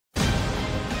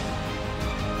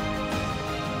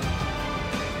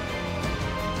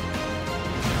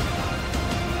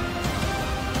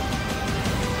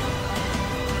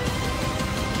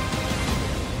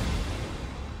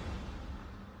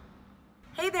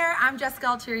there, I'm Jessica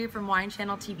Altieri from Wine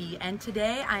Channel TV, and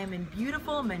today I am in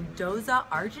beautiful Mendoza,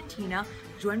 Argentina,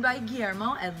 joined by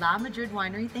Guillermo at Lamadrid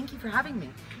Winery. Thank you for having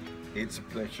me. It's a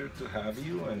pleasure to have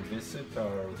you and visit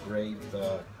our great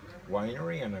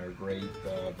winery and our great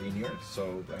vineyard,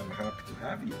 so I'm happy to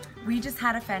have you. We just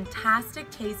had a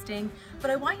fantastic tasting, but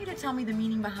I want you to tell me the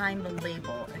meaning behind the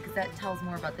label, because that tells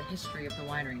more about the history of the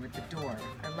winery with the door.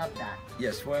 I love that.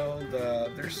 Yes, well,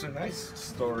 there's a nice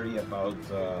story about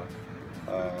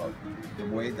the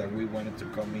way that we wanted to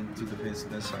come into the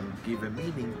business and give a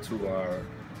meaning to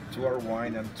our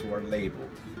wine and to our label.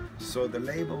 So the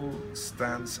label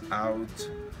stands out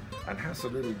and has a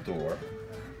little door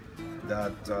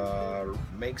that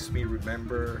makes me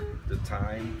remember the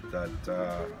time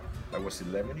that I was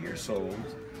 11 years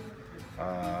old.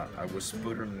 I was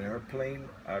put on an airplane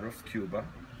out of Cuba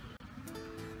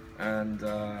and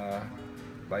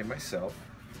by myself,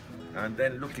 and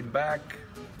then looking back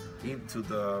into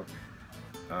the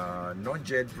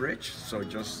non-jet bridge, so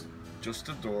just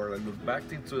the door, I looked back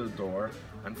into the door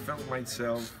and felt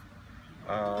myself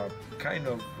kind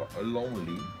of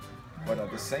lonely, but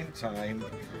at the same time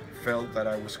felt that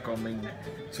I was coming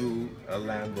to a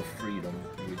land of freedom,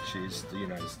 which is the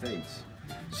United States.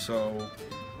 So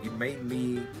it made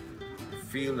me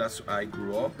feel, as I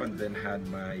grew up and then had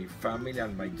my family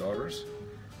and my daughters,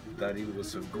 that it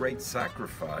was a great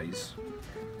sacrifice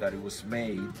that it was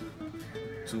made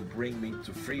to bring me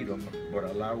to freedom, but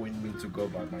allowing me to go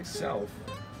by myself.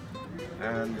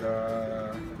 And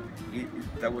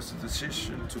that was a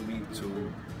decision to me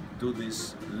to do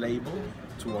this label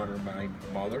to honor my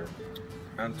mother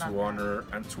and to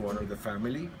honor the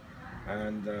family.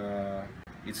 And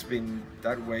it's been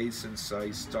that way since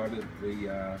I started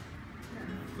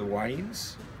the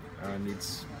wines, and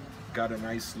it's got a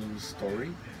nice little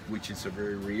story, which is a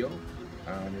very real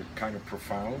and a kind of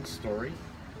profound story,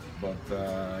 but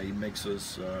it makes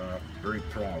us very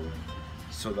proud,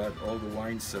 so that all the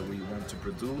wines that we want to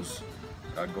produce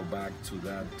go back to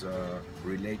that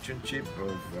relationship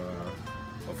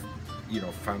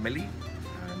of family,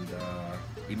 and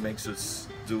it makes us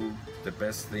do the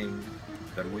best thing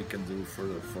that we can do for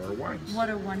our wines. What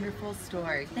a wonderful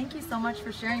story. Thank you so much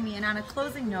for sharing me. And on a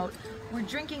closing note, we're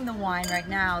drinking the wine right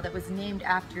now that was named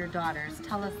after your daughters.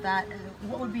 Tell us that.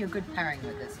 What would be a good pairing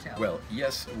with this too? Well,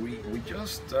 yes, we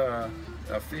just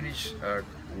finished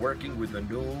working with a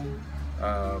new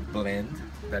blend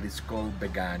that is called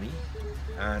Vegani,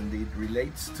 and it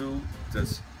relates to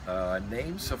the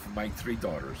names of my three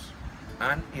daughters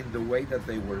and in the way that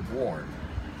they were born.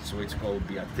 So it's called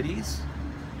Beatriz,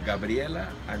 Gabriela,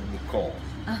 and Nicole.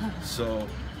 So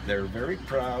they're very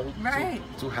proud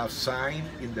to have signed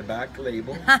in the back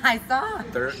label I saw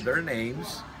their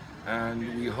names, and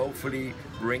we hopefully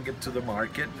bring it to the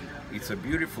market. It's a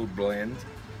beautiful blend,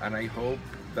 and I hope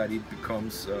that it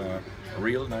becomes a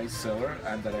real nice seller,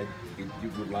 and that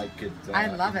you would like it. I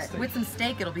love it. With some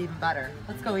steak, it'll be even better.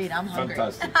 Let's go eat. I'm hungry.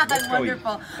 Fantastic. Let's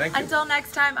Wonderful. Go eat. Thank you. Until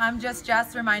next time, I'm just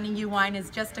Jess, reminding you wine is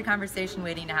just a conversation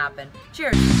waiting to happen.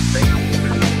 Cheers. Thank you.